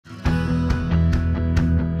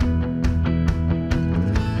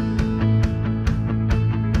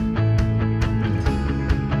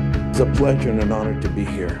a pleasure and an honor to be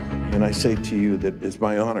here. And I say to you that it's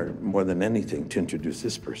my honor more than anything to introduce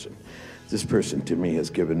this person. This person to me has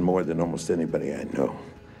given more than almost anybody I know.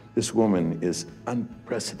 This woman is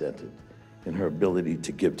unprecedented in her ability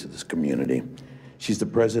to give to this community. She's the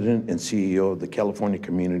president and CEO of the California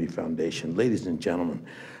Community Foundation. Ladies and gentlemen,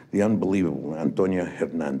 the unbelievable Antonia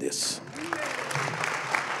Hernandez.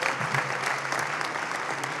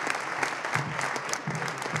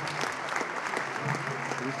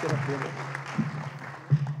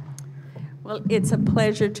 Well, it's a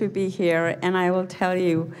pleasure to be here, and I will tell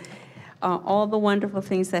you all the wonderful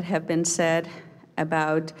things that have been said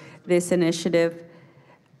about this initiative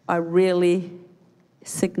are really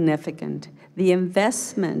significant. The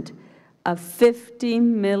investment of $50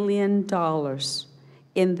 million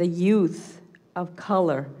in the youth of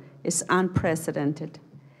color is unprecedented.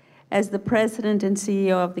 As the president and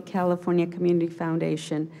CEO of the California Community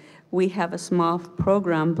Foundation, we have a small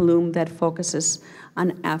program, Bloom, that focuses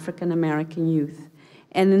on African American youth.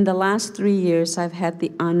 And in the last 3 years, I've had the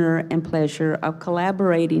honor and pleasure of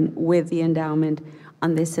collaborating with the endowment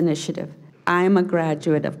on this initiative. I'm a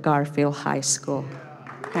graduate of Garfield High School,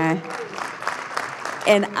 okay?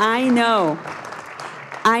 And I know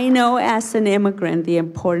as an immigrant the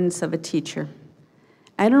importance of a teacher.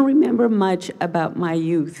 I don't remember much about my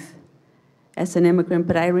youth as an immigrant,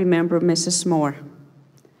 but I remember Mrs. Moore,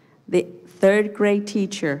 the third grade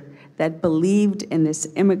teacher that believed in this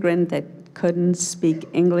immigrant that couldn't speak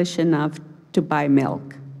English enough to buy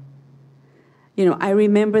milk. You know, I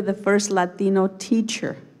remember the first Latino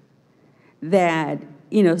teacher that,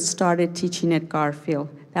 started teaching at Garfield.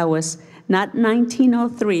 That was not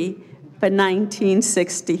 1903, but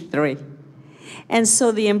 1963. And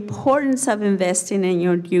so the importance of investing in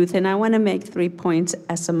your youth, and I want to make 3 points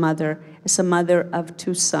as a mother of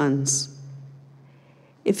 2 sons.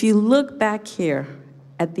 If you look back here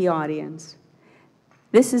at the audience,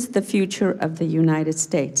 this is the future of the United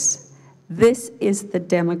States. This is the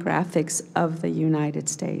demographics of the United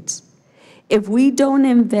States. If we don't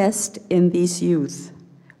invest in these youth,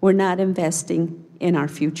 we're not investing in our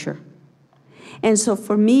future. And so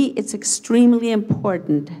for me, it's extremely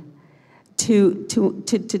important to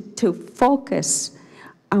focus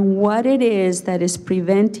on what it is that is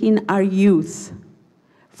preventing our youth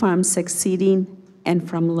from succeeding and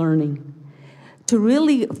from learning. To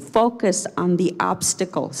really focus on the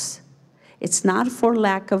obstacles. It's not for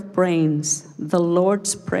lack of brains. The Lord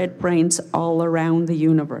spread brains all around the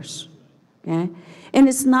universe. Okay? And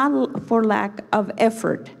it's not for lack of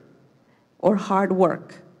effort or hard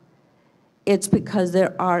work. It's because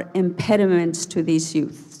there are impediments to these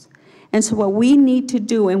youths. And so what we need to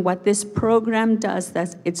do, and what this program does,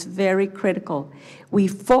 it's very critical. We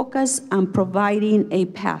focus on providing a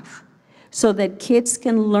path so that kids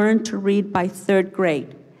can learn to read by 3rd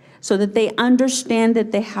grade, so that they understand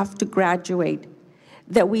that they have to graduate,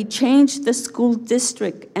 that we change the school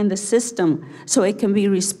district and the system so it can be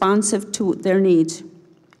responsive to their needs.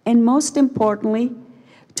 And most importantly,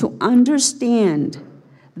 to understand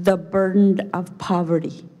the burden of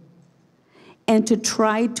poverty and to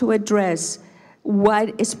try to address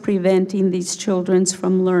what is preventing these children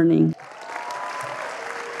from learning.